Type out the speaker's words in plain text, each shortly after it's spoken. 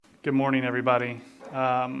Good morning, everybody.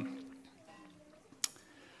 So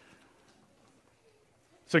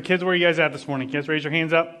kids, where are you guys at this morning? Kids, raise your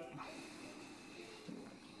hands up.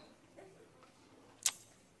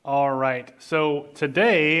 All right. So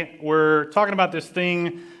today we're talking about this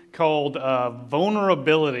thing called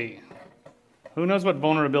vulnerability. Who knows what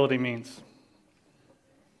vulnerability means?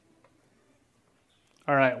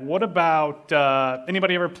 All right. What about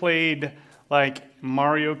anybody ever played like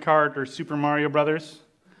Mario Kart or Super Mario Brothers?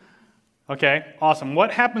 Okay, awesome.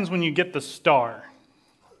 What happens when you get the star?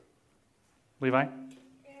 Levi? They're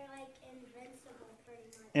like invincible, pretty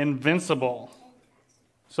much. Invincible.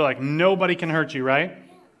 So like nobody can hurt you, right? Yeah.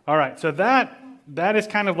 All right. So that is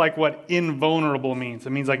kind of like what invulnerable means.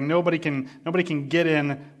 It means like nobody can get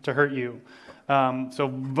in to hurt you. So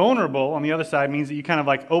vulnerable on the other side means that you kind of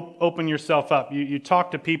like open yourself up. You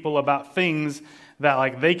talk to people about things that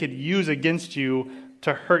like they could use against you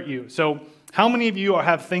to hurt you. So how many of you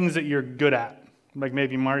have things that you're good at? Like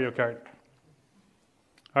maybe Mario Kart.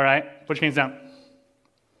 All right, put your hands down.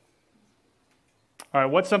 All right,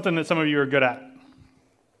 what's something that some of you are good at?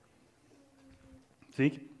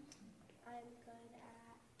 Zeke? I'm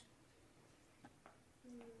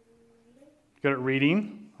good at reading. Good at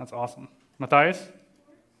reading. That's awesome. Matthias?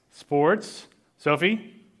 Sports.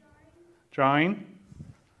 Sophie? Drawing.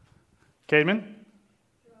 Cademan?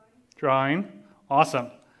 Drawing.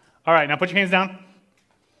 Awesome. All right, now put your hands down.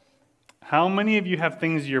 How many of you have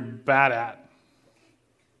things you're bad at?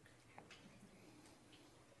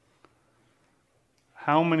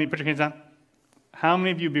 Put your hands down. How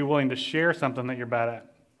many of you would be willing to share something that you're bad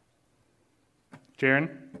at?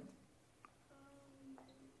 Jaron?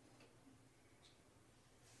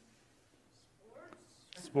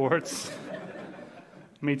 Sports.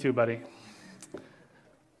 Me too, buddy.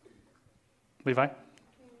 Levi? I'm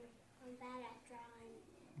bad at drawing.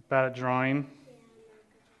 Bad at drawing. Yeah, I'm not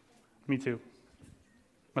good at Me too.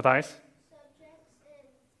 Matthias? subjects in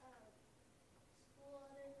school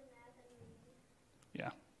other than math and reading. Yeah,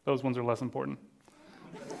 those ones are less important.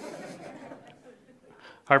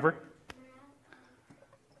 Harper?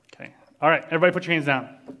 Okay. All right, everybody put your hands down.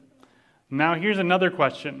 Now here's another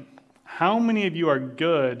question. How many of you are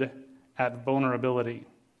good at vulnerability?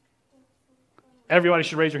 Everybody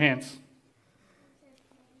should raise your hands.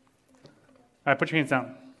 All right, put your hands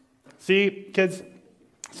down. See, kids,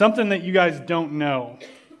 something that you guys don't know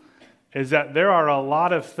is that there are a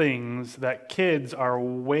lot of things that kids are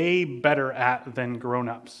way better at than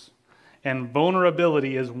grown-ups. And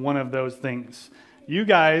vulnerability is one of those things. You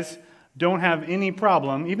guys don't have any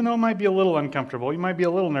problem, even though it might be a little uncomfortable, you might be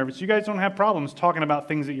a little nervous, you guys don't have problems talking about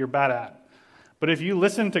things that you're bad at. But if you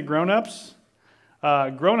listen to grown-ups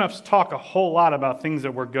talk a whole lot about things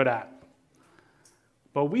that we're good at.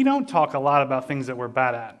 But we don't talk a lot about things that we're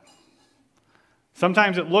bad at.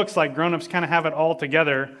 Sometimes it looks like grown-ups kind of have it all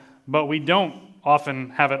together, but we don't often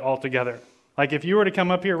have it all together. Like if you were to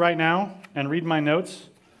come up here right now and read my notes,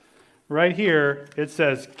 right here it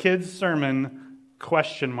says kids sermon ?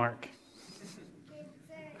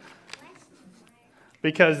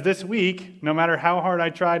 Because this week, no matter how hard I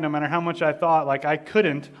tried, no matter how much I thought, like I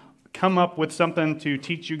couldn't come up with something to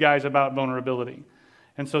teach you guys about vulnerability.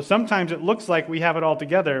 And so sometimes it looks like we have it all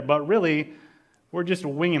together, but really, we're just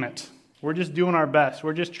winging it. We're just doing our best.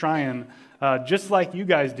 We're just trying. Just like you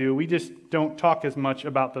guys do, we just don't talk as much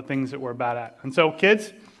about the things that we're bad at. And so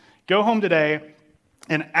kids, go home today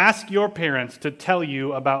and ask your parents to tell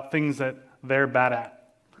you about things that they're bad at.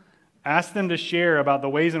 Ask them to share about the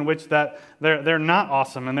ways in which that they're not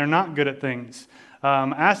awesome and they're not good at things.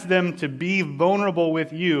 Ask them to be vulnerable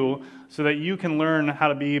with you so that you can learn how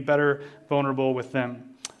to be better vulnerable with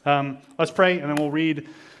them. Let's pray and then we'll read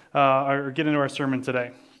or get into our sermon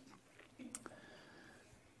today.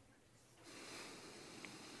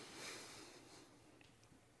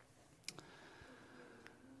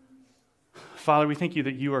 Father, we thank you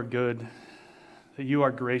that you are good, that you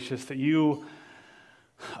are gracious, that you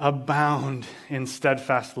abound in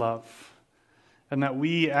steadfast love, and that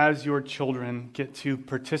we as your children get to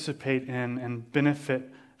participate in and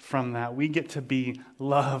benefit from that. We get to be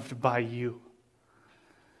loved by you.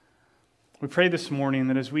 We pray this morning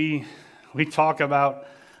that as we talk about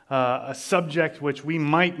a subject which we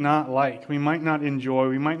might not like, we might not enjoy,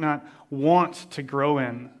 we might not want to grow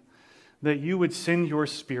in, that you would send your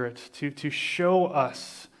Spirit to show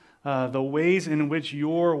us the ways in which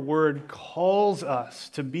your word calls us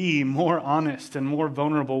to be more honest and more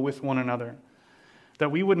vulnerable with one another.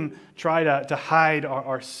 That we wouldn't try to hide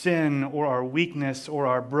our sin or our weakness or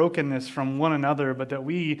our brokenness from one another, but that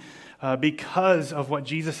we, because of what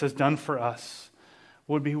Jesus has done for us,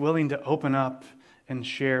 would be willing to open up and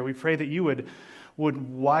share. We pray that you would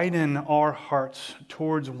would widen our hearts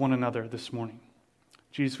towards one another this morning.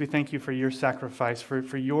 Jesus, we thank you for your sacrifice,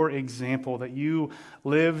 for your example, that you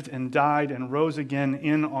lived and died and rose again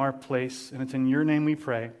in our place. And it's in your name we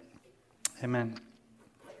pray. Amen.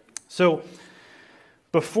 So,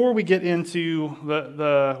 before we get into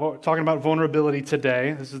talking about vulnerability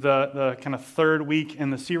today, this is the kind of third week in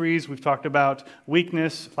the series. We've talked about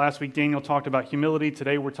weakness. Last week, Daniel talked about humility.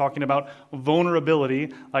 Today, we're talking about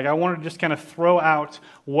vulnerability. I wanted to just kind of throw out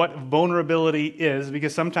what vulnerability is,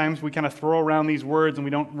 because sometimes we kind of throw around these words and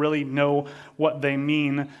we don't really know what they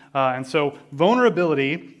mean. And so,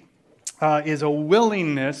 vulnerability is a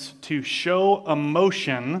willingness to show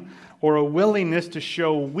emotion or a willingness to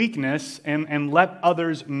show weakness and let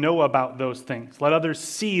others know about those things. Let others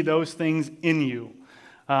see those things in you.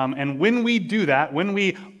 And when we do that, when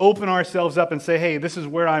we open ourselves up and say, hey, this is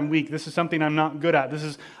where I'm weak, this is something I'm not good at, this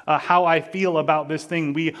is how I feel about this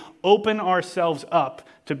thing, we open ourselves up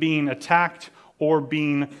to being attacked or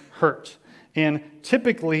being hurt. And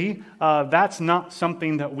typically, that's not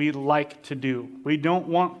something that we like to do. We don't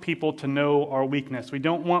want people to know our weakness. We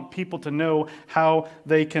don't want people to know how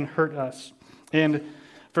they can hurt us. And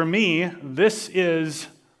for me, this is,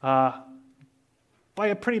 by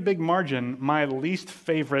a pretty big margin, my least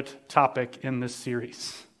favorite topic in this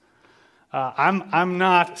series. I'm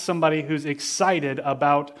not somebody who's excited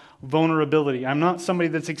about vulnerability. I'm not somebody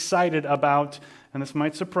that's excited about, and this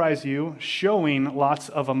might surprise you, showing lots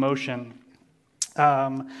of emotion. I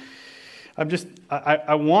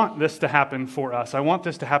want this to happen for us. I want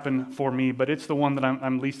this to happen for me, but it's the one that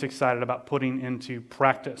I'm least excited about putting into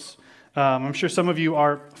practice. I'm sure some of you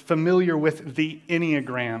are familiar with the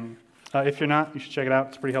Enneagram. If you're not, you should check it out.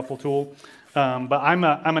 It's a pretty helpful tool. But I'm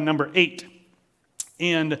a number 8,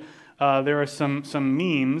 and there are some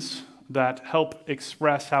memes that help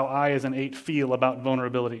express how I, as an 8, feel about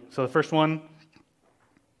vulnerability. So the first one,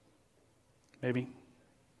 maybe.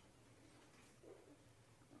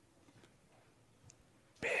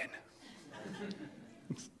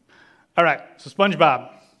 All right, so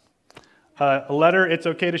SpongeBob. A letter, it's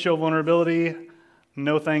okay to show vulnerability.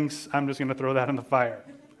 No thanks, I'm just going to throw that in the fire.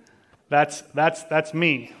 That's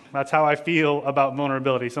me. That's how I feel about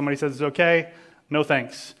vulnerability. Somebody says it's okay, no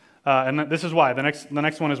thanks. And this is why. The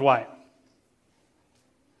next one is why.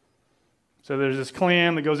 So there's this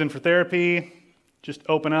clan that goes in for therapy. Just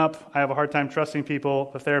open up. I have a hard time trusting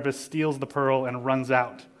people. The therapist steals the pearl and runs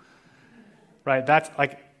out. Right?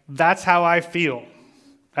 That's how I feel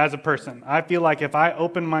as a person. I feel like if I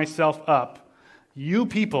open myself up, you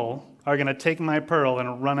people are going to take my pearl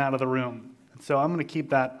and run out of the room. So I'm going to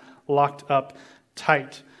keep that locked up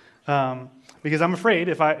tight. Because I'm afraid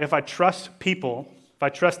if I trust people, if I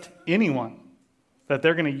trust anyone, that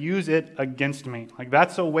they're going to use it against me.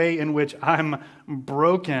 That's a way in which I'm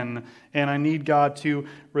broken, and I need God to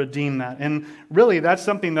redeem that. And really, that's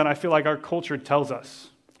something that I feel like our culture tells us.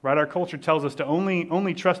 Right, our culture tells us to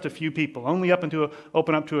only trust a few people, only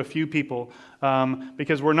open up to a few people,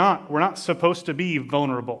 because we're not supposed to be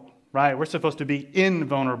vulnerable. Right, we're supposed to be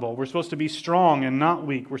invulnerable. We're supposed to be strong and not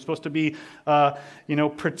weak. We're supposed to be,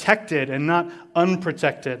 protected and not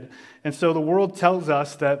unprotected. And so the world tells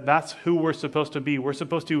us that that's who we're supposed to be. We're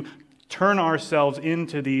supposed to turn ourselves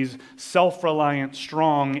into these self-reliant,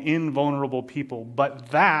 strong, invulnerable people. But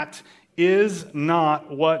that is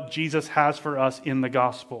not what Jesus has for us in the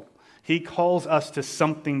gospel. He calls us to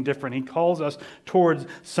something different. He calls us towards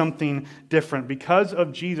something different. Because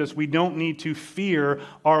of Jesus, we don't need to fear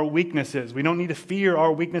our weaknesses. We don't need to fear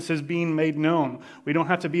our weaknesses being made known. We don't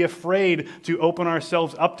have to be afraid to open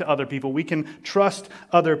ourselves up to other people. We can trust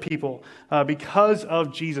other people. Because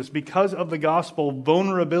of Jesus, because of the gospel,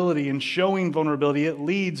 vulnerability and showing vulnerability, it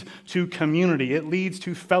leads to community. It leads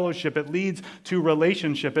to fellowship. It leads to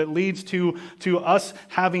relationship. It leads to us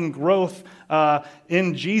having growth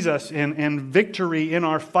in Jesus and victory in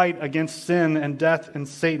our fight against sin and death and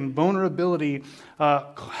Satan. Vulnerability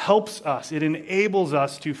helps us. It enables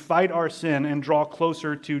us to fight our sin and draw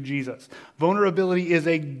closer to Jesus. Vulnerability is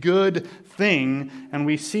a good thing, and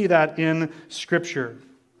we see that in Scripture.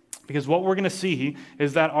 Because what we're going to see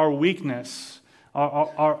is that our weakness,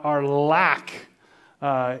 our lack,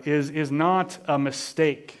 is not a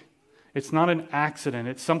mistake. It's not an accident.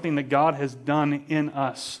 It's something that God has done in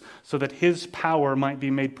us so that His power might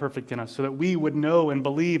be made perfect in us, so that we would know and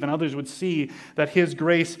believe and others would see that His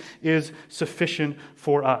grace is sufficient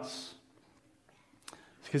for us.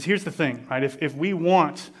 Because here's the thing, right? If we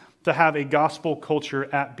want to have a gospel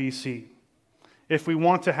culture at BC, if we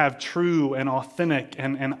want to have true and authentic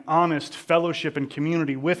and honest fellowship and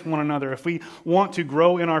community with one another, if we want to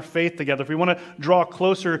grow in our faith together, if we want to draw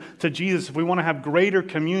closer to Jesus, if we want to have greater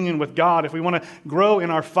communion with God, if we want to grow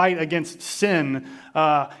in our fight against sin,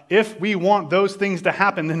 if we want those things to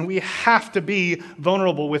happen, then we have to be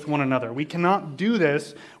vulnerable with one another. We cannot do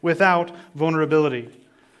this without vulnerability.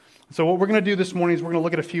 So what we're going to do this morning is we're going to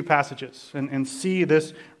look at a few passages and see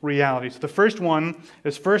this reality. So the first one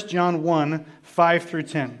is 1 John 1, 5 through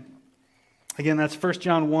 10. Again, that's 1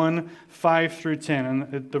 John 1, 5 through 10.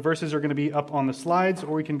 And the verses are going to be up on the slides,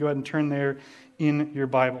 or you can go ahead and turn there in your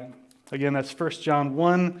Bible. Again, that's 1 John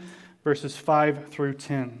 1, verses 5 through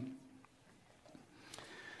 10.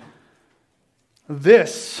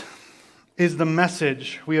 This is the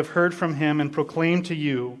message we have heard from him and proclaimed to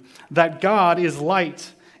you, that God is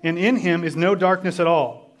light, and in him is no darkness at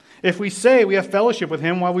all. If we say we have fellowship with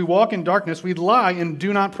him while we walk in darkness, we lie and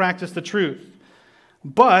do not practice the truth.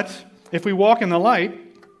 But if we walk in the light,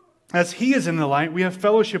 as he is in the light, we have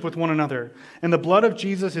fellowship with one another, and the blood of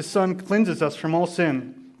Jesus, his Son, cleanses us from all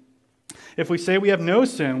sin. If we say we have no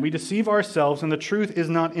sin, we deceive ourselves, and the truth is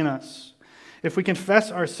not in us. If we confess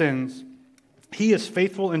our sins, he is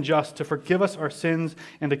faithful and just to forgive us our sins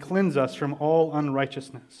and to cleanse us from all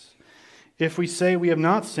unrighteousness. If we say we have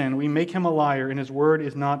not sinned, we make him a liar, and his word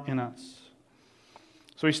is not in us.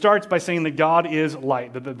 So he starts by saying that God is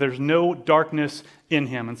light, that there's no darkness in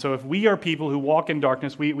him. And so if we are people who walk in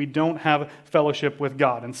darkness, we don't have fellowship with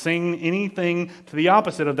God. And saying anything to the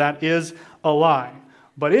opposite of that is a lie.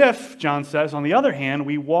 But if, John says, on the other hand,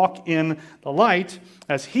 we walk in the light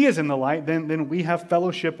as he is in the light, then we have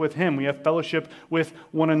fellowship with him. We have fellowship with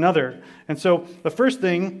one another. And so the first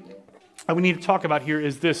thing we need to talk about here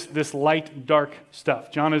is this light-dark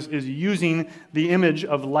stuff. John is using the image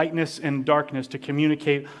of lightness and darkness to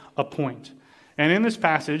communicate a point. And in this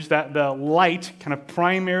passage, that the light kind of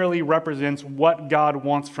primarily represents what God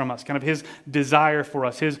wants from us, kind of his desire for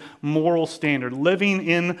us, his moral standard. Living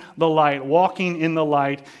in the light, walking in the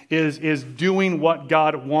light is doing what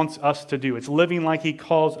God wants us to do. It's living like he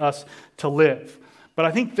calls us to live. But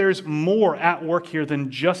I think there's more at work here than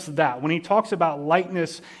just that. When he talks about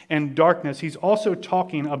lightness and darkness, he's also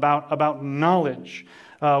talking about knowledge.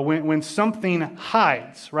 When something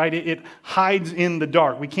hides, right? It hides in the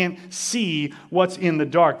dark. We can't see what's in the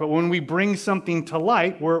dark. But when we bring something to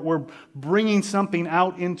light, we're bringing something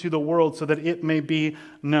out into the world so that it may be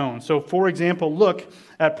known. So, for example, look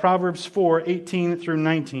at Proverbs 4, 18 through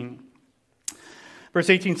 19. Verse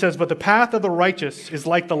 18 says, "But the path of the righteous is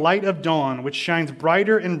like the light of dawn, which shines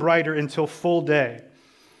brighter and brighter until full day.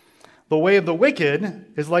 The way of the wicked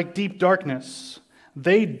is like deep darkness.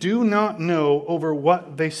 They do not know over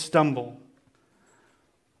what they stumble."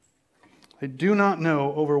 They do not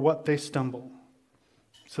know over what they stumble.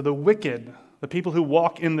 So the wicked, the people who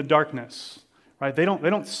walk in the darkness, right? They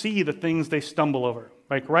don't see the things they stumble over.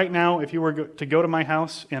 Like right now, if you were to go to my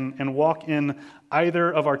house and walk in either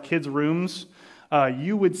of our kids' rooms,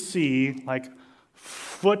 you would see like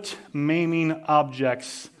foot-maiming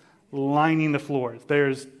objects lining the floors.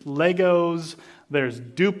 There's Legos, there's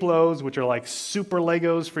Duplos, which are like super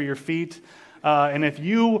Legos for your feet. And if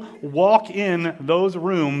you walk in those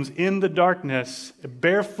rooms in the darkness,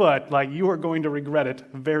 barefoot, like you are going to regret it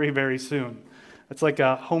very, very soon. It's like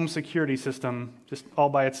a home security system just all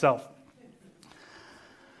by itself.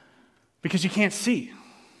 Because you can't see.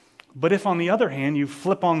 But if on the other hand, you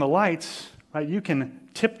flip on the lights, right, you can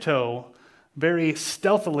tiptoe very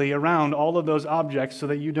stealthily around all of those objects so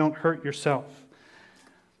that you don't hurt yourself.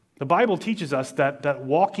 The Bible teaches us that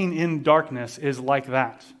walking in darkness is like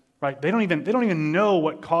that, right? They don't even know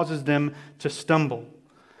what causes them to stumble.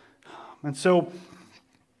 And so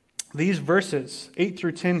these verses, 8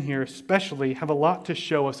 through 10 here especially, have a lot to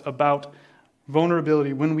show us about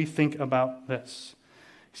vulnerability when we think about this.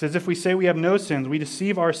 He says, if we say we have no sins, we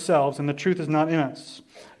deceive ourselves and the truth is not in us.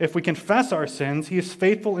 If we confess our sins, he is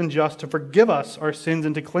faithful and just to forgive us our sins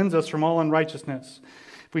and to cleanse us from all unrighteousness.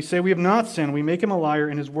 If we say we have not sinned, we make him a liar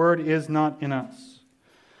and his word is not in us.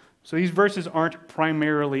 So these verses aren't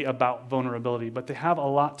primarily about vulnerability, but they have a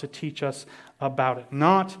lot to teach us about it.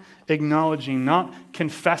 Not acknowledging, not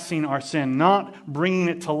confessing our sin, not bringing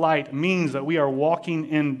it to light means that we are walking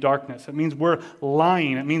in darkness. It means we're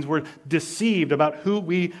lying. It means we're deceived about who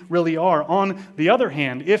we really are. On the other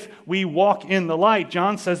hand, if we walk in the light,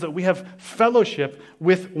 John says that we have fellowship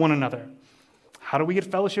with one another. How do we get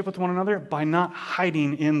fellowship with one another? By not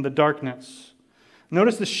hiding in the darkness.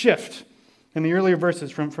 Notice the shift in the earlier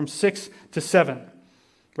verses from 6 to 7.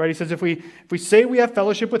 Right? He says, if we say we have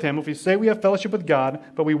fellowship with him, if we say we have fellowship with God,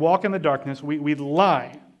 but we walk in the darkness, we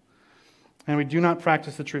lie. and we do not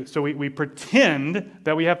practice the truth. So we pretend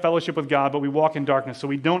that we have fellowship with God, but we walk in darkness. So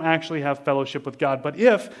we don't actually have fellowship with God. But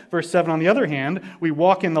if, verse 7, on the other hand, we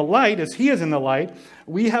walk in the light as he is in the light,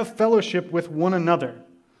 we have fellowship with one another.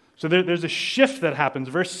 So there's a shift that happens.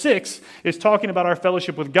 Verse 6 is talking about our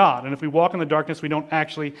fellowship with God. And if we walk in the darkness, we don't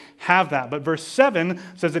actually have that. But verse 7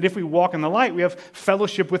 says that if we walk in the light, we have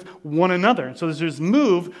fellowship with one another. And so there's this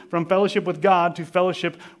move from fellowship with God to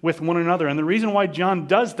fellowship with one another. And the reason why John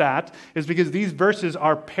does that is because these verses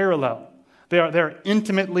are parallel. They're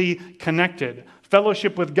intimately connected.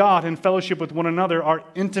 Fellowship with God and fellowship with one another are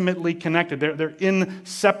intimately connected. They're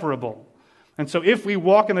inseparable. And so if we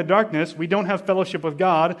walk in the darkness, we don't have fellowship with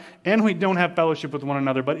God and we don't have fellowship with one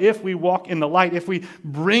another. But if we walk in the light, if we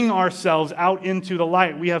bring ourselves out into the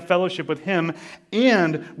light, we have fellowship with him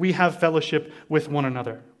and we have fellowship with one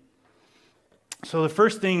another. So the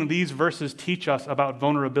first thing these verses teach us about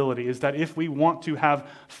vulnerability is that if we want to have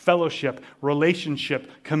fellowship,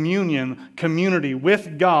 relationship, communion, community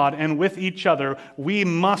with God and with each other, we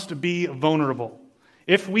must be vulnerable.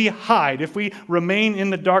 If we hide, if we remain in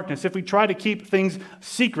the darkness, if we try to keep things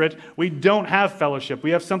secret, we don't have fellowship. We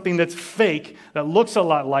have something that's fake, that looks a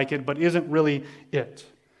lot like it, but isn't really it.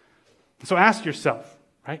 So ask yourself,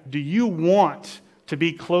 right? Do you want to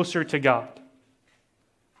be closer to God?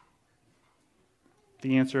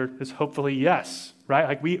 The answer is hopefully yes, right?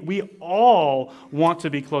 Like we all want to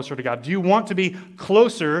be closer to God. Do you want to be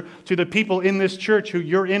closer to the people in this church who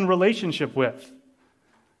you're in relationship with?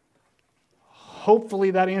 Hopefully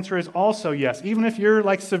that answer is also yes. Even if you're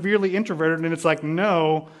like severely introverted and it's like,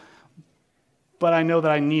 no, but I know that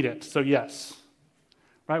I need it, so yes.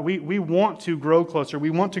 Right? We want to grow closer. We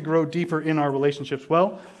want to grow deeper in our relationships.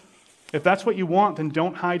 Well, if that's what you want, then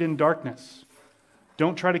don't hide in darkness.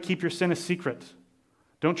 Don't try to keep your sin a secret.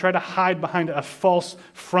 Don't try to hide behind a false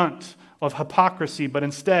front of hypocrisy, but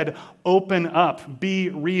instead open up, be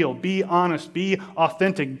real, be honest, be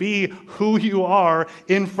authentic, be who you are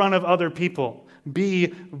in front of other people. Be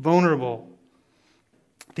vulnerable.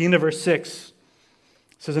 At the end of verse 6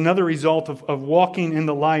 says another result of walking in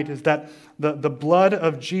the light is that the blood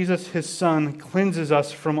of Jesus, his son, cleanses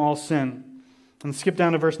us from all sin. And skip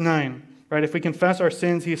down to verse 9. Right? If we confess our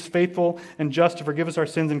sins, he is faithful and just to forgive us our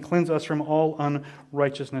sins and cleanse us from all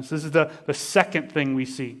unrighteousness. This is the second thing we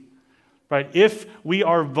see. Right? If we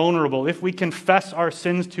are vulnerable, if we confess our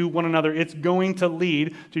sins to one another, it's going to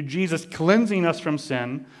lead to Jesus cleansing us from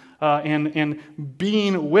sin and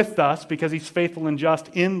being with us because he's faithful and just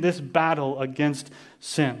in this battle against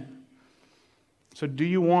sin. So do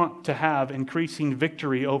you want to have increasing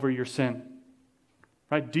victory over your sin?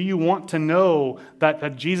 Right? Do you want to know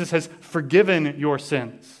that Jesus has forgiven your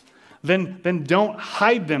sins? Then don't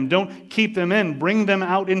hide them. Don't keep them in. Bring them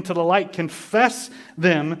out into the light. Confess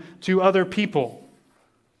them to other people.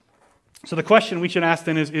 So the question we should ask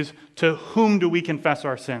then is to whom do we confess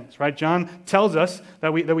our sins? Right? John tells us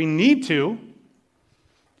that we need to.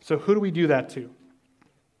 So who do we do that to?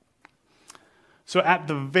 So at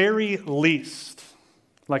the very least,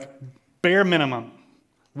 like bare minimum,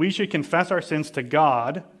 we should confess our sins to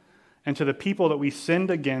God and to the people that we sinned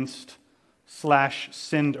against /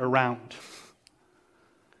 sinned around.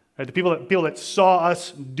 Right? The people that saw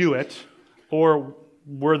us do it or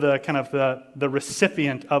were the kind of the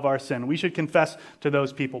recipient of our sin. We should confess to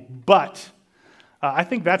those people. But I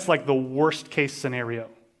think that's like the worst case scenario.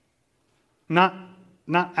 Not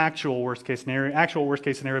actual worst case scenario. Actual worst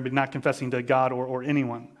case scenario would be not confessing to God or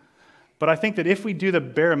anyone. But I think that if we do the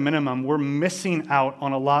bare minimum, we're missing out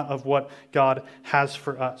on a lot of what God has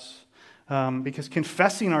for us. Because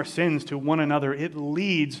confessing our sins to one another, it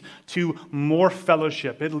leads to more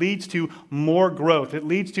fellowship. It leads to more growth. It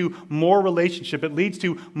leads to more relationship. It leads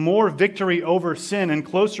to more victory over sin and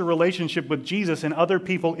closer relationship with Jesus and other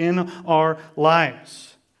people in our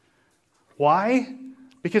lives. Why?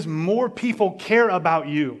 Because more people care about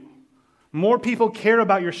you. More people care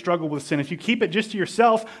about your struggle with sin. If you keep it just to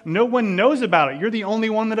yourself, no one knows about it. You're the only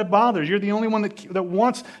one that it bothers. You're the only one that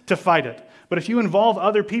wants to fight it. But if you involve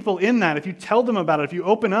other people in that, if you tell them about it, if you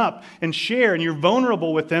open up and share and you're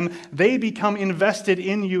vulnerable with them, they become invested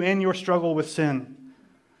in you and your struggle with sin.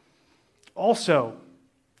 Also,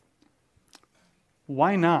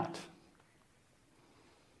 why not?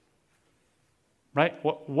 Right?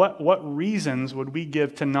 What reasons would we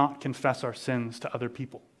give to not confess our sins to other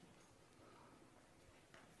people?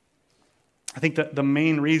 I think that the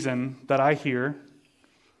main reason that I hear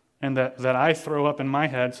and that I throw up in my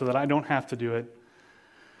head so that I don't have to do it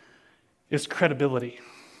is credibility.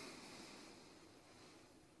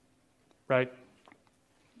 Right?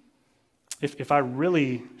 If I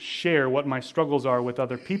really share what my struggles are with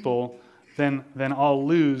other people, then I'll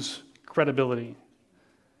lose credibility.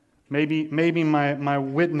 Maybe my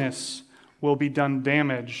witness will be done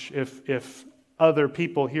damage if other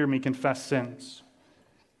people hear me confess sins.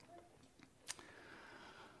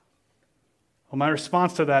 Well, my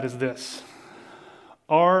response to that is this.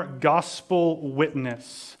 Our gospel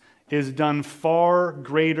witness is done far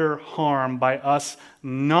greater harm by us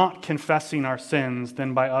not confessing our sins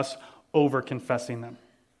than by us over-confessing them.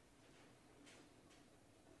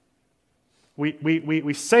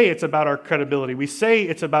 We say it's about our credibility. We say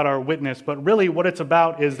it's about our witness, but really what it's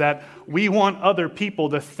about is that we want other people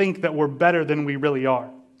to think that we're better than we really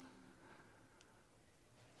are.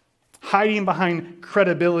 Hiding behind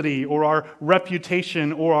credibility or our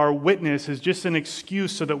reputation or our witness is just an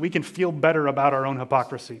excuse so that we can feel better about our own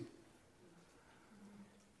hypocrisy.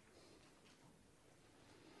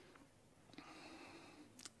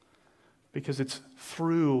 Because it's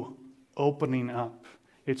through opening up,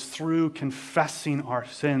 it's through confessing our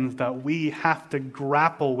sins that we have to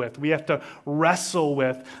grapple with. We have to wrestle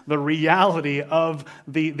with the reality of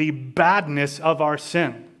the badness of our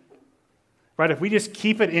sin. Right? If we just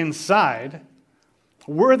keep it inside,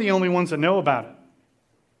 we're the only ones that know about it.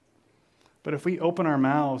 But if we open our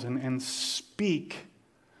mouths and speak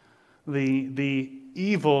the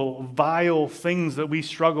evil, vile things that we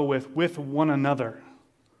struggle with one another,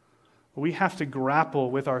 we have to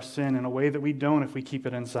grapple with our sin in a way that we don't if we keep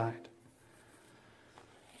it inside.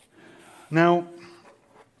 Now,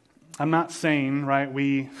 I'm not saying, right,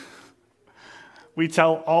 we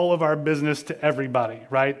tell all of our business to everybody,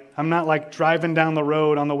 right? I'm not like driving down the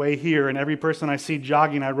road on the way here and every person I see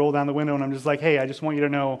jogging, I roll down the window and I'm just like, hey, I just want you to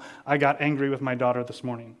know I got angry with my daughter this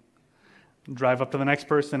morning. Drive up to the next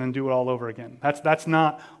person and do it all over again. That's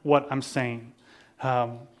not what I'm saying.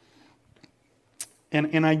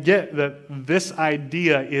 And I get that this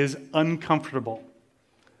idea is uncomfortable.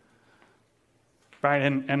 Right?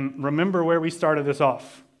 And remember where we started this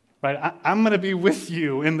off. Right? I'm going to be with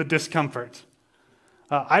you in the discomfort.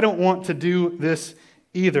 I don't want to do this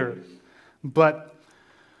either. But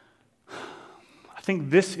I think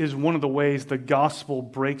this is one of the ways the gospel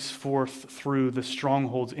breaks forth through the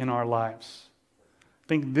strongholds in our lives. I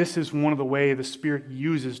think this is one of the ways the Spirit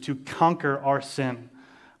uses to conquer our sin,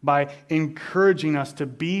 by encouraging us to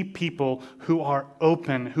be people who are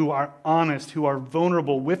open, who are honest, who are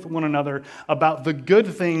vulnerable with one another about the good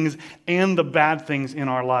things and the bad things in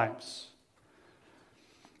our lives.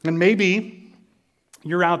 And maybe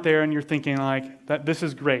you're out there and you're thinking like, that this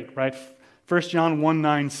is great, right? 1 John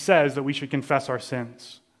 1:9 says that we should confess our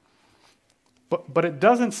sins. But it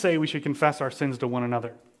doesn't say we should confess our sins to one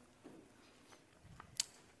another.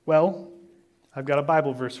 Well, I've got a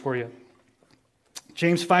Bible verse for you.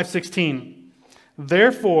 James 5:16,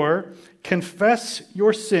 therefore confess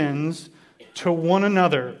your sins to one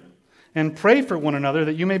another and pray for one another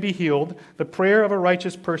that you may be healed. The prayer of a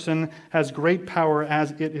righteous person has great power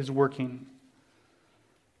as it is working.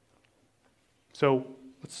 So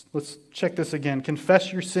let's check this again.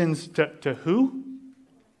 Confess your sins to who?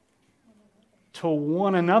 To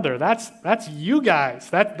one another. That's you guys.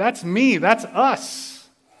 That's me. That's us.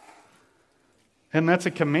 And that's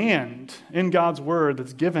a command in God's word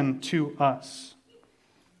that's given to us.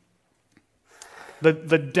 The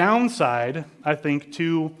downside, I think,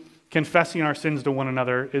 to confessing our sins to one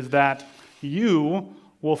another is that you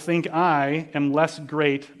will think I am less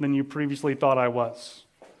great than you previously thought I was.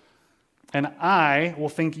 And I will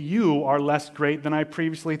think you are less great than I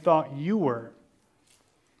previously thought you were.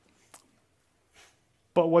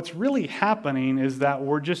 But what's really happening is that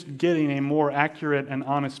we're just getting a more accurate and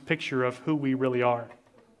honest picture of who we really are.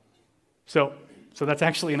 So that's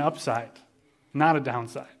actually an upside, not a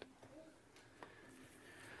downside.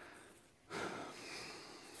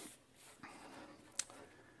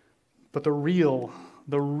 But the real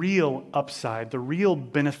upside, the real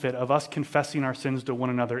benefit of us confessing our sins to one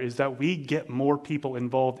another is that we get more people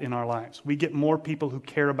involved in our lives. We get more people who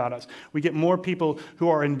care about us. We get more people who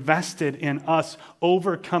are invested in us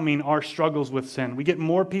overcoming our struggles with sin. We get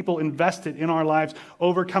more people invested in our lives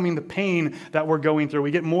overcoming the pain that we're going through.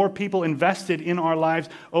 We get more people invested in our lives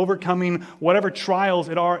overcoming whatever trials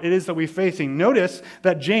it is that we're facing. Notice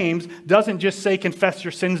that James doesn't just say confess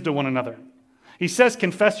your sins to one another. He says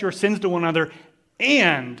confess your sins to one another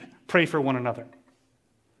and pray for one another.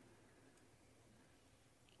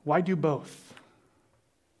 Why do both?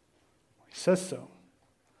 He says so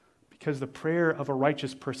because the prayer of a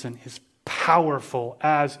righteous person is powerful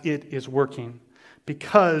as it is working.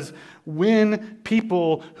 Because when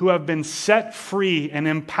people who have been set free and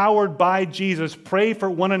empowered by Jesus pray for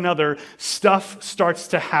one another, stuff starts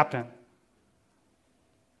to happen.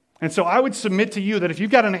 And so I would submit to you that if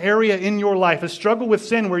you've got an area in your life, a struggle with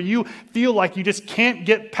sin where you feel like you just can't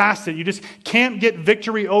get past it, you just can't get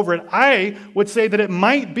victory over it, I would say that it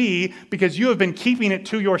might be because you have been keeping it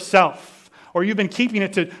to yourself, or you've been keeping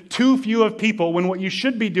it to too few of people, when what you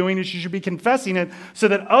should be doing is you should be confessing it so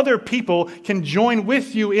that other people can join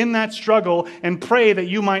with you in that struggle and pray that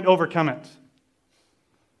you might overcome it.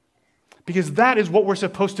 Because that is what we're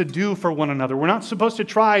supposed to do for one another. We're not supposed to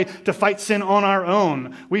try to fight sin on our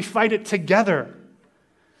own. We fight it together.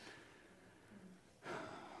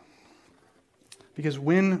 Because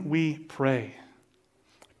when we pray,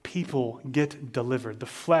 people get delivered. The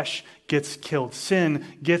flesh gets killed. Sin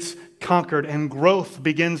gets conquered, and growth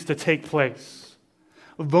begins to take place.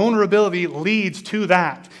 Vulnerability leads to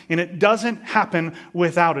that, and it doesn't happen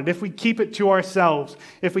without it. If we keep it to ourselves,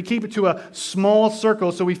 if we keep it to a small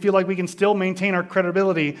circle so we feel like we can still maintain our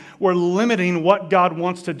credibility, we're limiting what God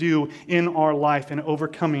wants to do in our life and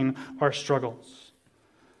overcoming our struggles.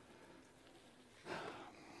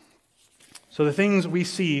 So the things we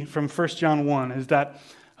see from 1 John 1 is that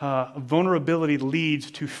vulnerability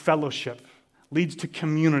leads to fellowship, leads to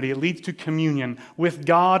community, it leads to communion with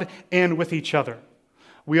God and with each other.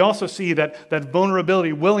 We also see that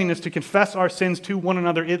vulnerability, willingness to confess our sins to one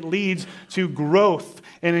another, it leads to growth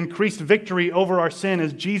and increased victory over our sin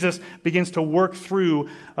as Jesus begins to work through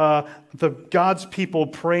God's people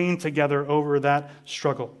praying together over that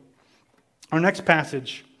struggle. Our next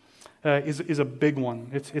passage is a big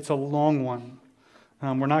one. It's a long one.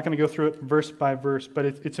 We're not going to go through it verse by verse, but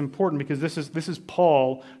it's important because this is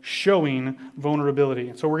Paul showing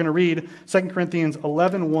vulnerability. So we're going to read 2 Corinthians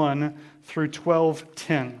 11:1 through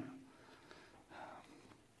 12:10.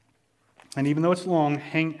 And even though it's long,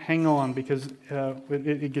 hang on, because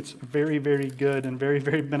it gets very, very good and very,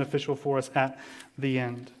 very beneficial for us at the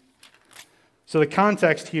end. So the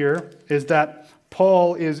context here is that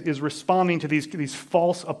Paul is responding to these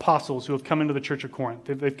false apostles who have come into the church of Corinth.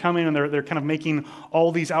 They've come in and they're kind of making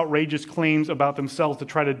all these outrageous claims about themselves to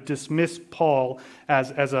try to dismiss Paul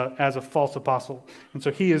as a false apostle. And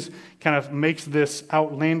so he kind of makes this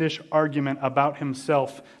outlandish argument about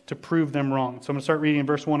himself to prove them wrong. So I'm going to start reading in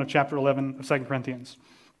verse 1 of chapter 11 of 2 Corinthians.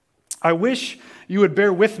 I wish you would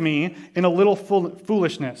bear with me in a little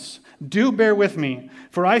foolishness. Do bear with me,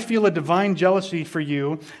 for I feel a divine jealousy for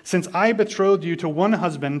you, since I betrothed you to one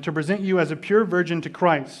husband to present you as a pure virgin to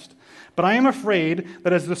Christ. But I am afraid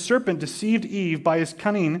that as the serpent deceived Eve by his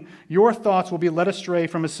cunning, your thoughts will be led astray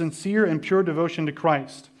from a sincere and pure devotion to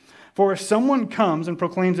Christ. For if someone comes and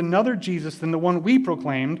proclaims another Jesus than the one we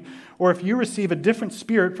proclaimed, or if you receive a different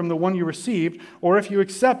spirit from the one you received, or if you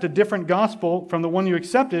accept a different gospel from the one you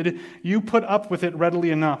accepted, you put up with it readily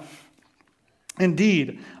enough.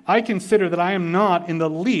 Indeed, I consider that I am not in the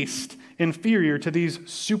least inferior to these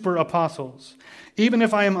super apostles. Even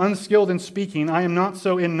if I am unskilled in speaking, I am not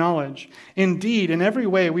so in knowledge. Indeed, in every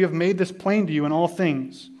way we have made this plain to you in all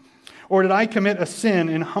things. Or did I commit a sin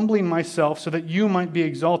in humbling myself so that you might be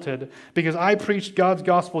exalted, because I preached God's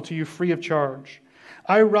gospel to you free of charge?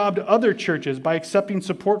 I robbed other churches by accepting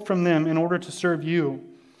support from them in order to serve you.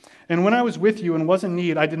 And when I was with you and was in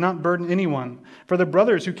need, I did not burden anyone, for the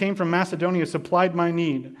brothers who came from Macedonia supplied my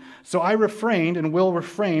need. So I refrained and will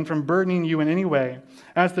refrain from burdening you in any way.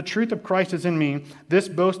 As the truth of Christ is in me, this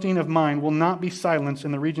boasting of mine will not be silenced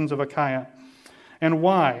in the regions of Achaia. And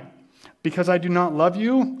why? Because I do not love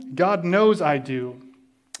you? God knows I do.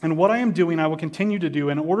 And what I am doing, I will continue to do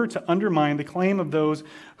in order to undermine the claim of those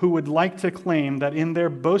who would like to claim that in their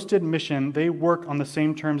boasted mission they work on the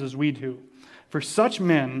same terms as we do. For such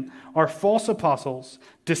men are false apostles,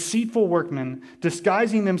 deceitful workmen,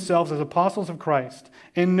 disguising themselves as apostles of Christ.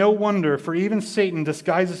 And no wonder, for even Satan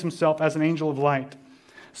disguises himself as an angel of light.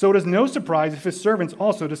 So it is no surprise if his servants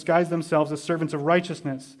also disguise themselves as servants of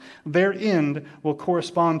righteousness. Their end will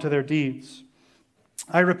correspond to their deeds.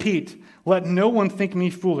 I repeat, let no one think me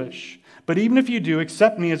foolish. But even if you do,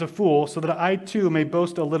 accept me as a fool, so that I too may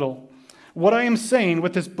boast a little. What I am saying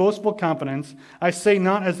with this boastful confidence, I say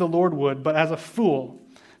not as the Lord would, but as a fool.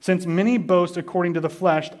 Since many boast according to the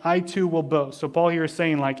flesh, I too will boast. So Paul here is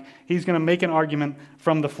saying he's going to make an argument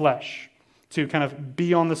from the flesh to kind of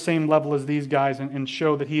be on the same level as these guys and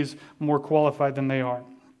show that he's more qualified than they are.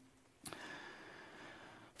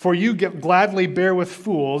 For you gladly bear with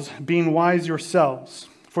fools, being wise yourselves.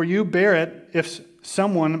 For you bear it if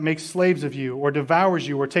someone makes slaves of you, or devours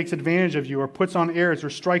you, or takes advantage of you, or puts on airs, or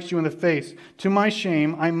strikes you in the face. To my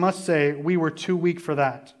shame, I must say, we were too weak for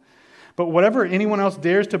that. But whatever anyone else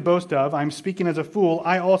dares to boast of, I'm speaking as a fool,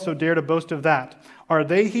 I also dare to boast of that. Are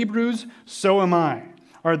they Hebrews? So am I.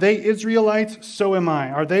 Are they Israelites? So am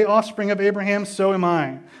I. Are they offspring of Abraham? So am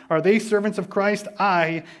I. Are they servants of Christ?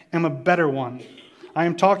 I am a better one. I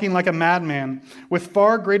am talking like a madman, with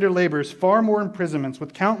far greater labors, far more imprisonments,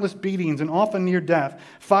 with countless beatings, and often near death.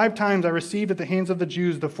 5 times I received at the hands of the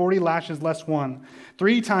Jews the 40 lashes less one.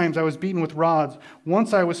 3 times I was beaten with rods.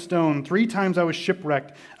 Once I was stoned. 3 times I was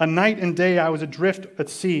shipwrecked. A night and day I was adrift at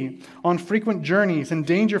sea, on frequent journeys, in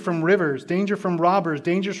danger from rivers, danger from robbers,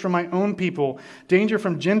 dangers from my own people, danger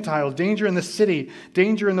from Gentiles, danger in the city,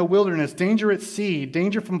 danger in the wilderness, danger at sea,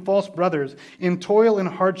 danger from false brothers, in toil and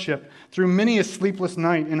hardship, through many a sleepless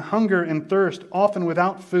night, in hunger and thirst, often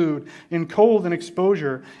without food, in cold and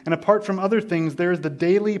exposure. And apart from other things, there is the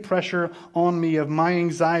daily pressure on me of my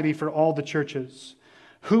anxiety for all the churches.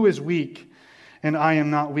 Who is weak, and I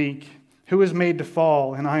am not weak? Who is made to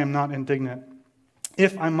fall, and I am not indignant?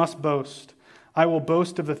 If I must boast, I will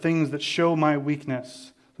boast of the things that show my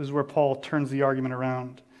weakness. This is where Paul turns the argument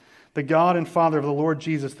around. The God and Father of the Lord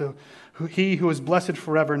Jesus, he who is blessed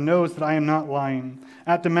forever, knows that I am not lying.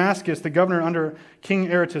 At Damascus, the governor under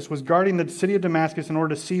King Aretas was guarding the city of Damascus in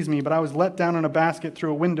order to seize me, but I was let down in a basket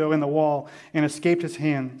through a window in the wall and escaped his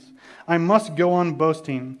hands. I must go on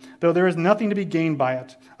boasting, though there is nothing to be gained by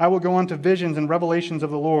it. I will go on to visions and revelations of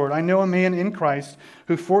the Lord. I know a man in Christ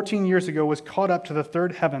who 14 years ago was caught up to the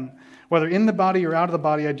third heaven. Whether in the body or out of the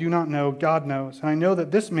body, I do not know. God knows. And I know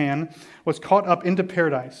that this man was caught up into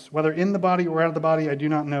paradise. Whether in the body or out of the body, I do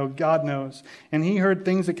not know. God knows. And he heard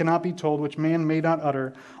things that cannot be told, which man may not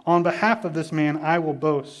utter. On behalf of this man, I will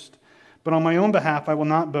boast. But on my own behalf, I will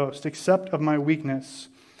not boast, except of my weakness.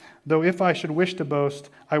 Though if I should wish to boast,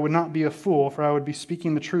 I would not be a fool, for I would be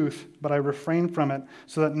speaking the truth, but I refrain from it,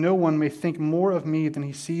 so that no one may think more of me than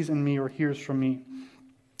he sees in me or hears from me.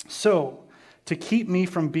 So, to keep me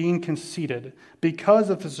from being conceited,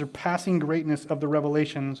 because of the surpassing greatness of the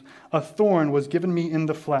revelations, a thorn was given me in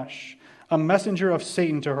the flesh, a messenger of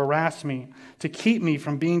Satan to harass me, to keep me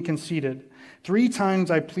from being conceited. 3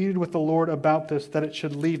 times I pleaded with the Lord about this, that it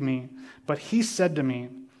should leave me. But he said to me,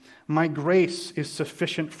 my grace is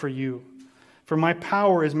sufficient for you, for my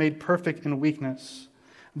power is made perfect in weakness.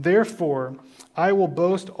 Therefore, I will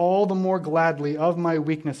boast all the more gladly of my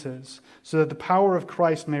weaknesses, so that the power of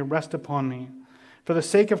Christ may rest upon me. For the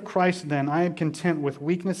sake of Christ, then, I am content with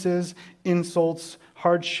weaknesses, insults,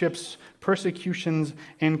 hardships, persecutions,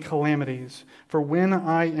 and calamities. For when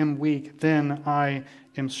I am weak, then I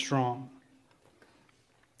am strong.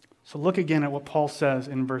 So look again at what Paul says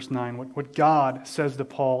in verse 9, what God says to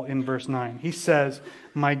Paul in verse 9. He says,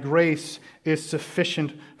 my grace is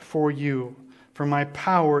sufficient for you, for my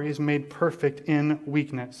power is made perfect in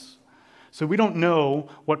weakness. So we don't know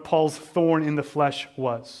what Paul's thorn in the flesh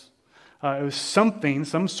was. It was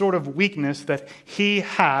some sort of weakness that he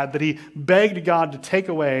had, that he begged God to take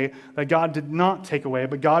away, that God did not take away,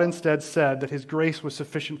 but God instead said that his grace was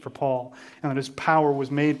sufficient for Paul, and that his power was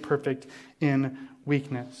made perfect in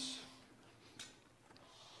weakness.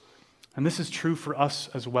 And this is true for us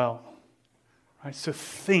as well. Right? So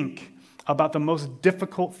think about the most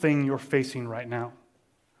difficult thing you're facing right now.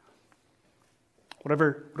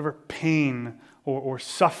 Whatever pain or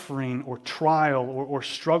suffering or trial or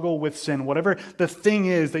struggle with sin, whatever the thing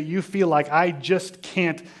is that you feel like, I just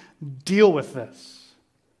can't deal with this.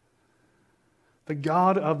 The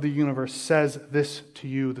God of the universe says this to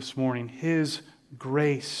you this morning. His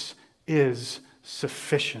grace is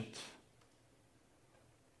sufficient.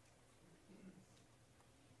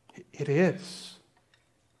 It is.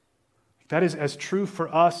 That is as true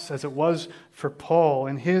for us as it was for Paul.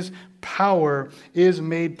 And his power is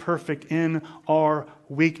made perfect in our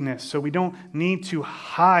weakness. So we don't need to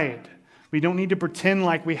hide. We don't need to pretend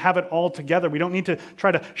like we have it all together. We don't need to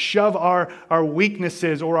try to shove our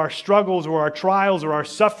weaknesses or our struggles or our trials or our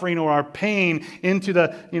suffering or our pain into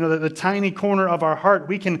the tiny corner of our heart.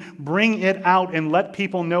 We can bring it out and let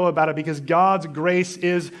people know about it because God's grace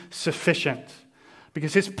is sufficient.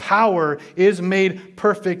 Because his power is made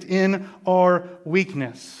perfect in our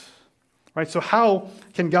weakness. Right? So how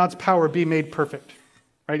can God's power be made perfect?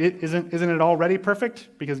 Right? Isn't it already perfect?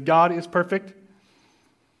 Because God is perfect.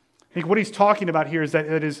 I think what he's talking about here is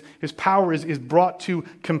that his power is brought to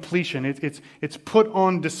completion. It's put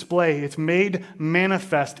on display. It's made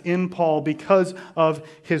manifest in Paul because of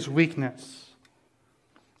his weakness.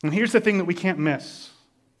 And here's the thing that we can't miss.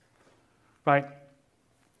 Right?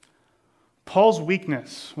 Paul's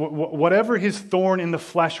weakness, whatever his thorn in the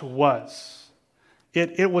flesh was,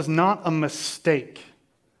 it was not a mistake.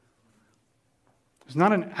 It was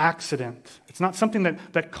not an accident. It's not something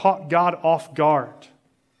that caught God off guard.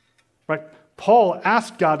 Right? Paul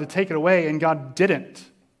asked God to take it away, and God didn't.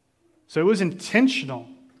 So it was intentional.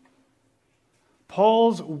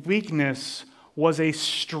 Paul's weakness was a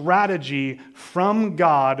strategy from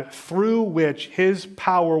God through which his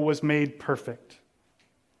power was made perfect.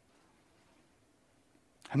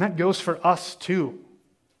 And that goes for us too.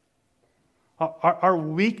 Our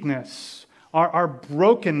weakness, our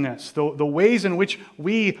brokenness, the ways in which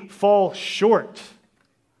we fall short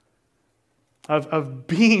of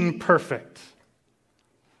being perfect.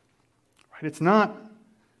 Right? It's not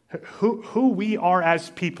who we are as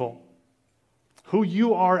people, who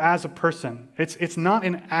you are as a person. It's not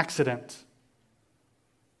an accident.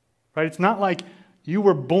 Right? It's not like you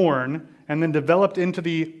were born and then developed into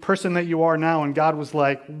the person that you are now, and God was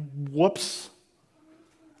like, whoops.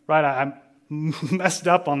 Right? I messed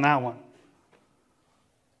up on that one.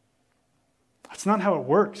 That's not how it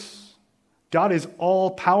works. God is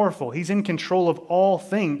all powerful. He's in control of all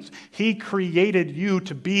things. He created you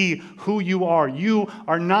to be who you are. You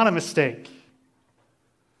are not a mistake.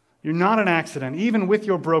 You're not an accident. Even with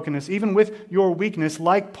your brokenness, even with your weakness,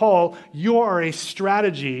 like Paul, you are a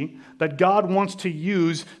strategy that God wants to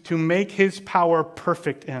use to make his power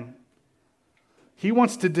perfect in. He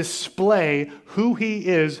wants to display who he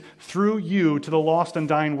is through you to the lost and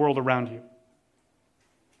dying world around you.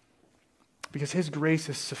 Because his grace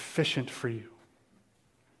is sufficient for you.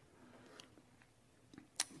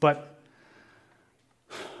 But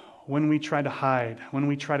when we try to hide, when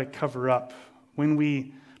we try to cover up, when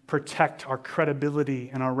we protect our credibility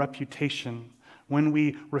and our reputation, when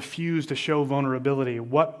we refuse to show vulnerability,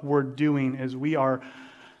 what we're doing is we are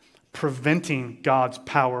preventing God's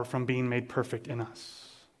power from being made perfect in us.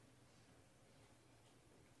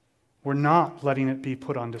 We're not letting it be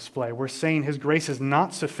put on display. We're saying his grace is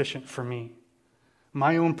not sufficient for me.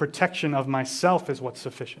 My own protection of myself is what's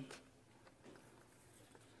sufficient.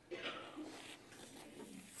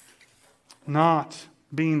 Not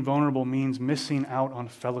being vulnerable means missing out on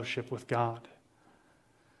fellowship with God.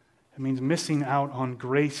 It means missing out on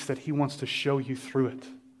grace that he wants to show you through it.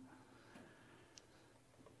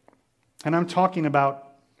 And I'm talking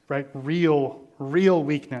about, right, real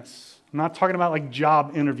weakness. I'm not talking about like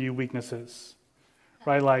job interview weaknesses,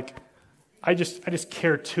 right? Like, I just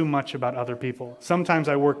care too much about other people. Sometimes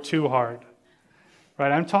I work too hard,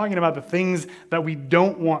 right? I'm talking about the things that we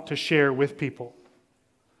don't want to share with people.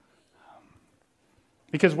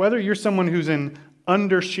 Because whether you're someone who's an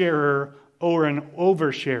undersharer or an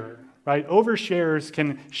oversharer, right? Oversharers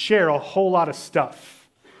can share a whole lot of stuff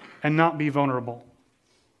and not be vulnerable.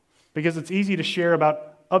 Because it's easy to share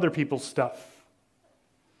about other people's stuff.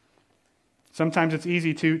 Sometimes it's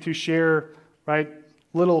easy to share, right,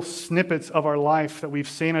 little snippets of our life that we've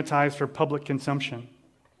sanitized for public consumption.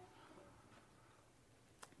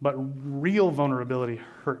 But real vulnerability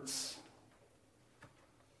hurts.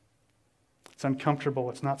 It's uncomfortable.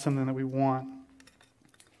 It's not something that we want.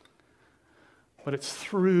 But it's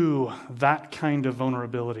through that kind of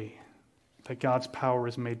vulnerability that God's power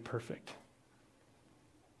is made perfect.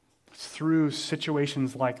 It's through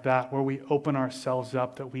situations like that where we open ourselves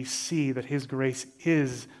up that we see that his grace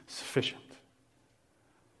is sufficient.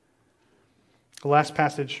 The last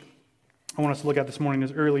passage I want us to look at this morning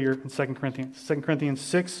is earlier in 2 Corinthians. 2 Corinthians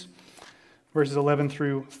 6, verses 11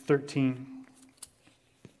 through 13.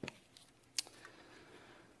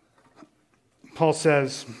 Paul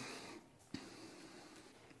says,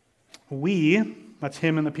 we, that's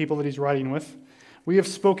him and the people that he's writing with, we have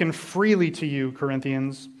spoken freely to you,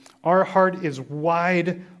 Corinthians. Our heart is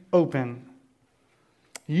wide open.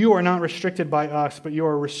 You are not restricted by us, but you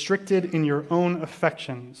are restricted in your own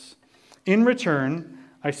affections. In return,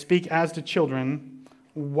 I speak as to children,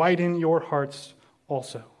 widen your hearts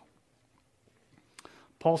also.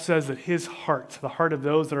 Paul says that his heart, the heart of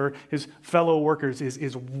those that are his fellow workers,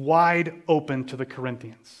 is wide open to the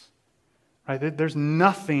Corinthians. Right? There's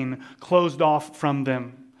nothing closed off from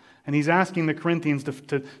them. And he's asking the Corinthians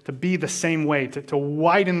to be the same way, to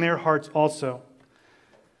widen their hearts also.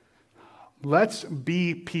 Let's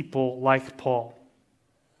be people like Paul,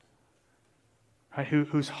 right?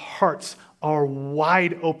 Whose hearts are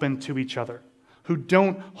wide open to each other, who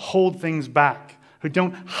don't hold things back, who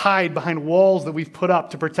don't hide behind walls that we've put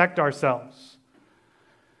up to protect ourselves.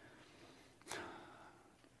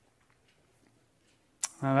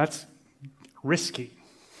 Now that's risky.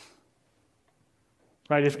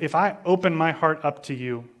 Right? If I open my heart up to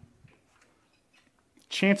you,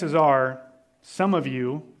 chances are some of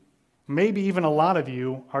you, maybe even a lot of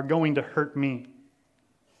you, are going to hurt me.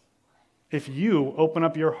 If you open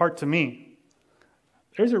up your heart to me,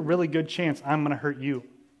 there's a really good chance I'm going to hurt you.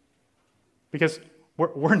 Because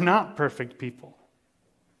we're not perfect people.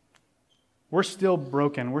 We're still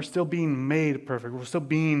broken. We're still being made perfect. We're still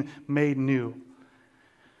being made new.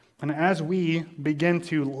 And as we begin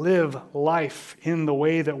to live life in the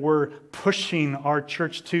way that we're pushing our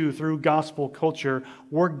church to through gospel culture,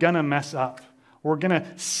 we're going to mess up. We're going to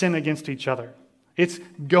sin against each other. It's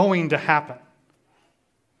going to happen.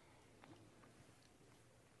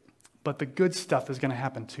 But the good stuff is going to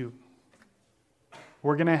happen too.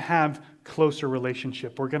 We're going to have closer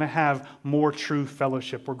relationship. We're going to have more true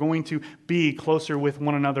fellowship. We're going to be closer with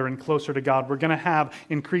one another and closer to God. We're going to have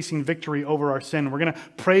increasing victory over our sin. We're going to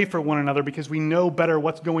pray for one another because we know better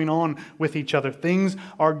what's going on with each other. Things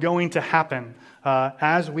are going to happen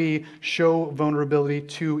as we show vulnerability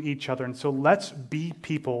to each other. And so let's be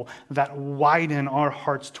people that widen our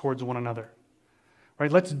hearts towards one another.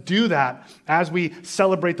 Right, let's do that as we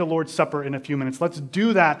celebrate the Lord's Supper in a few minutes. Let's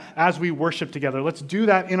do that as we worship together. Let's do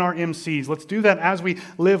that in our MCs. Let's do that as we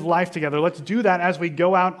live life together. Let's do that as we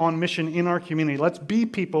go out on mission in our community. Let's be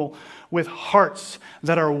people with hearts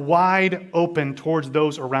that are wide open towards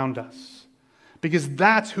those around us. Because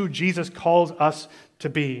that's who Jesus calls us to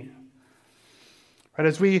be. Right,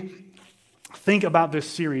 as we think about this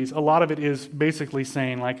series, a lot of it is basically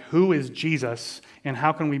saying, like, who is Jesus and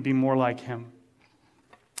how can we be more like him?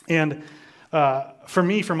 And for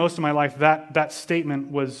me, for most of my life, that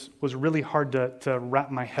statement was really hard to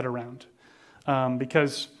wrap my head around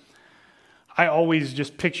because I always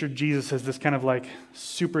just pictured Jesus as this kind of like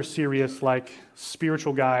super serious, like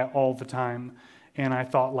spiritual guy all the time. And I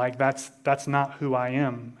thought like that's not who I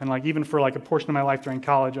am. And like even for like a portion of my life during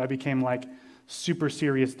college, I became like super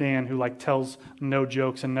serious Dan who like tells no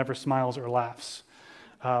jokes and never smiles or laughs,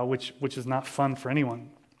 which is not fun for anyone.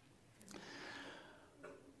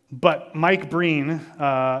 But Mike Breen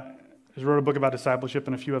has wrote a book about discipleship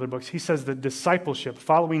and a few other books. He says that discipleship,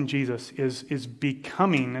 following Jesus, is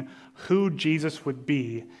becoming who Jesus would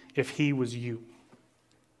be if he was you.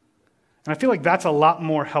 And I feel like that's a lot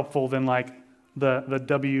more helpful than like the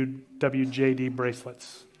WWJD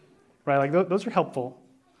bracelets, right? Like those are helpful,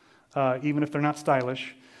 even if they're not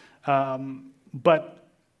stylish. But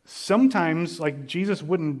sometimes, like, Jesus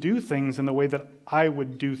wouldn't do things in the way that I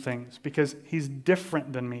would do things because he's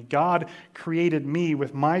different than me. God created me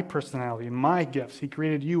with my personality and my gifts. He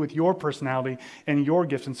created you with your personality and your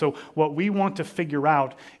gifts. And so what we want to figure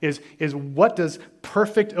out is what does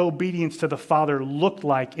perfect obedience to the Father look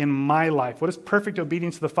like in my life? What does perfect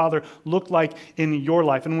obedience to the Father look like in your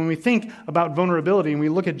life? And when we think about vulnerability and we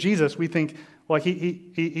look at Jesus, we think, well,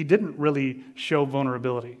 he didn't really show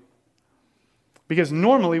vulnerability. Because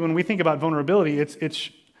normally when we think about vulnerability, it's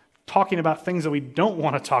talking about things that we don't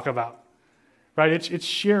want to talk about, right? It's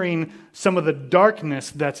sharing some of the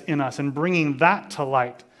darkness that's in us and bringing that to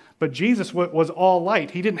light. But Jesus was all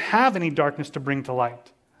light. He didn't have any darkness to bring to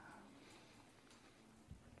light.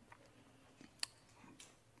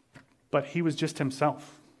 But he was just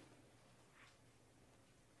himself,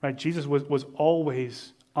 right? Jesus was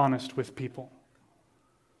always honest with people.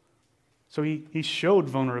 So he showed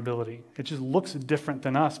vulnerability. It just looks different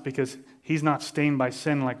than us because he's not stained by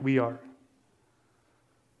sin like we are.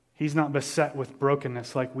 He's not beset with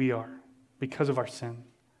brokenness like we are because of our sin.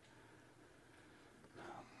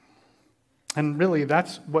 And really,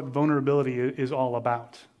 that's what vulnerability is all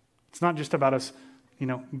about. It's not just about us,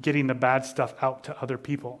 getting the bad stuff out to other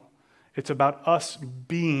people. It's about us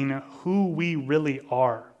being who we really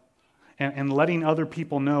are and letting other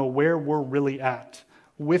people know where we're really at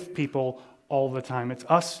with people all the time. It's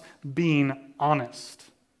us being honest.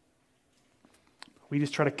 We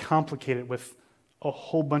just try to complicate it with a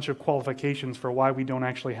whole bunch of qualifications for why we don't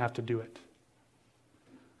actually have to do it.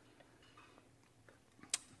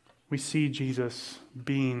 We see Jesus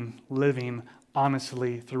living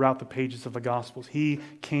honestly throughout the pages of the Gospels. He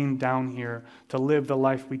came down here to live the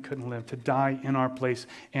life we couldn't live, to die in our place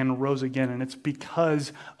and rose again. And it's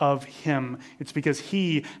because of him. It's because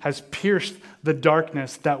he has pierced the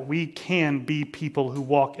darkness that we can be people who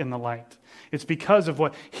walk in the light. It's because of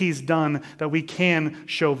what he's done that we can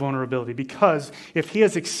show vulnerability. Because if he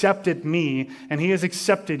has accepted me and he has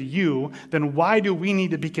accepted you, then why do we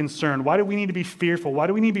need to be concerned? Why do we need to be fearful? Why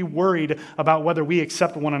do we need to be worried about whether we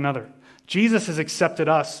accept one another? Jesus has accepted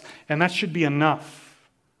us, and that should be enough.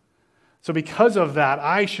 So because of that,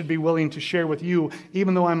 I should be willing to share with you,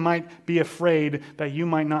 even though I might be afraid that you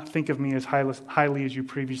might not think of me as highly as you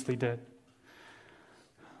previously did.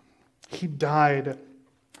 He died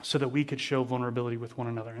so that we could show vulnerability with one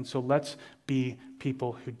another. And so let's be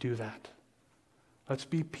people who do that. Let's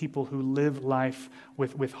be people who live life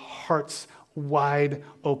with hearts wide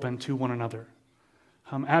open to one another.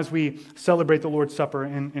 As we celebrate the Lord's Supper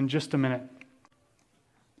in just a minute,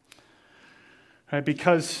 Right?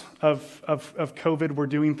 Because of COVID, we're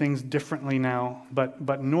doing things differently now.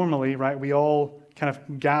 But normally, right, we all kind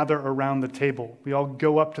of gather around the table. We all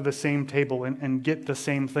go up to the same table and get the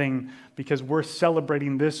same thing because we're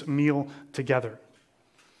celebrating this meal together.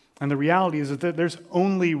 And the reality is that there's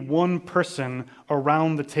only one person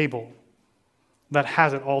around the table that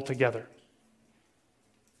has it all together.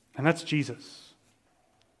 And that's Jesus.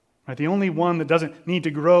 Right? The only one that doesn't need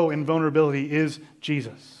to grow in vulnerability is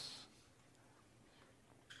Jesus.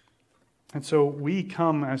 And so we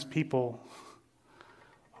come as people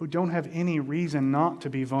who don't have any reason not to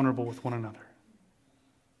be vulnerable with one another.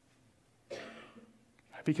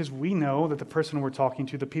 Because we know that the person we're talking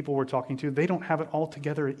to, the people we're talking to, they don't have it all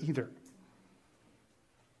together either.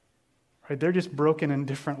 Right? They're just broken in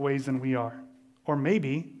different ways than we are. Or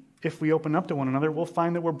maybe, if we open up to one another, we'll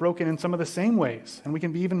find that we're broken in some of the same ways, and we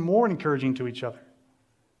can be even more encouraging to each other.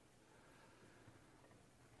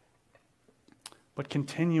 But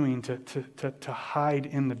continuing to hide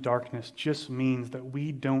in the darkness just means that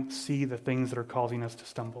we don't see the things that are causing us to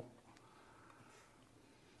stumble.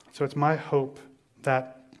 So it's my hope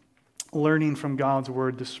that learning from God's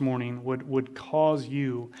word this morning would cause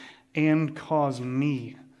you and cause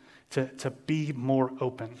me to be more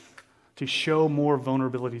open, to show more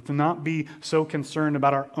vulnerability, to not be so concerned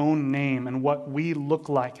about our own name and what we look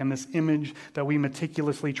like and this image that we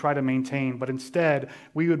meticulously try to maintain, but instead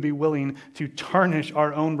we would be willing to tarnish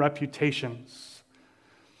our own reputations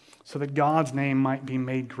so that God's name might be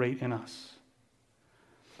made great in us.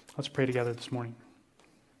 Let's pray together this morning.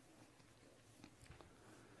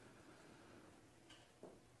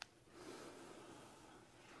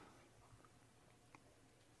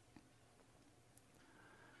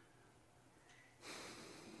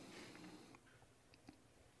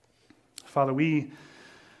 Father, we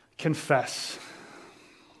confess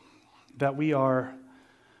that we are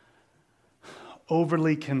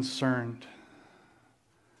overly concerned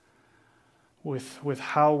with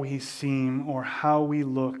how we seem or how we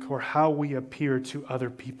look or how we appear to other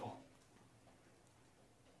people.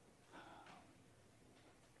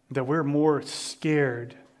 That we're more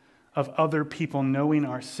scared of other people knowing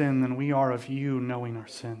our sin than we are of you knowing our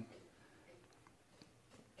sin.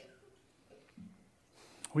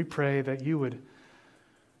 We pray that you would,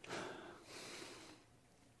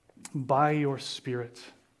 by your Spirit,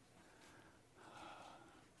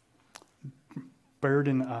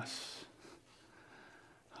 burden us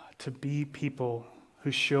to be people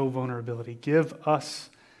who show vulnerability. Give us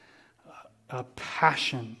a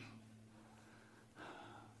passion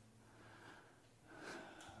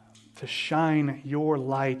to shine your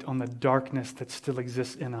light on the darkness that still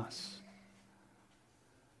exists in us.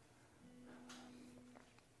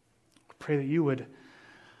 Pray that you would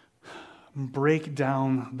break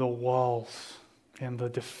down the walls and the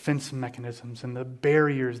defense mechanisms and the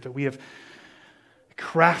barriers that we have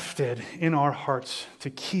crafted in our hearts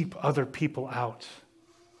to keep other people out.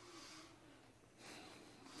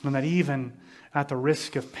 And that even at the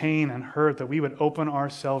risk of pain and hurt, that we would open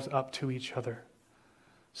ourselves up to each other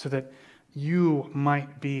so that you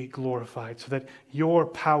might be glorified, so that your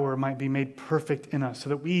power might be made perfect in us, so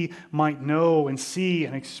that we might know and see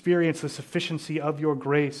and experience the sufficiency of your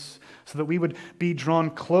grace, so that we would be drawn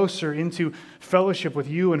closer into fellowship with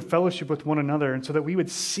you and fellowship with one another, and so that we would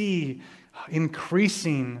see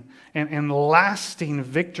increasing and lasting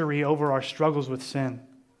victory over our struggles with sin.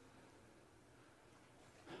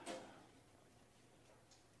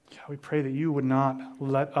 God, we pray that you would not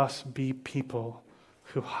let us be people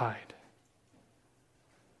who hide,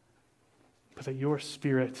 but that your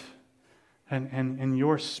Spirit and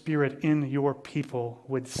your Spirit in your people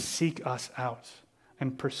would seek us out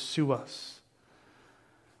and pursue us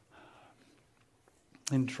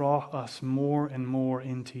and draw us more and more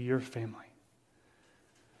into your family,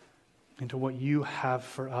 into what you have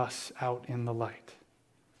for us out in the light.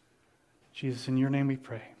 Jesus, in your name we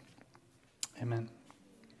pray. Amen.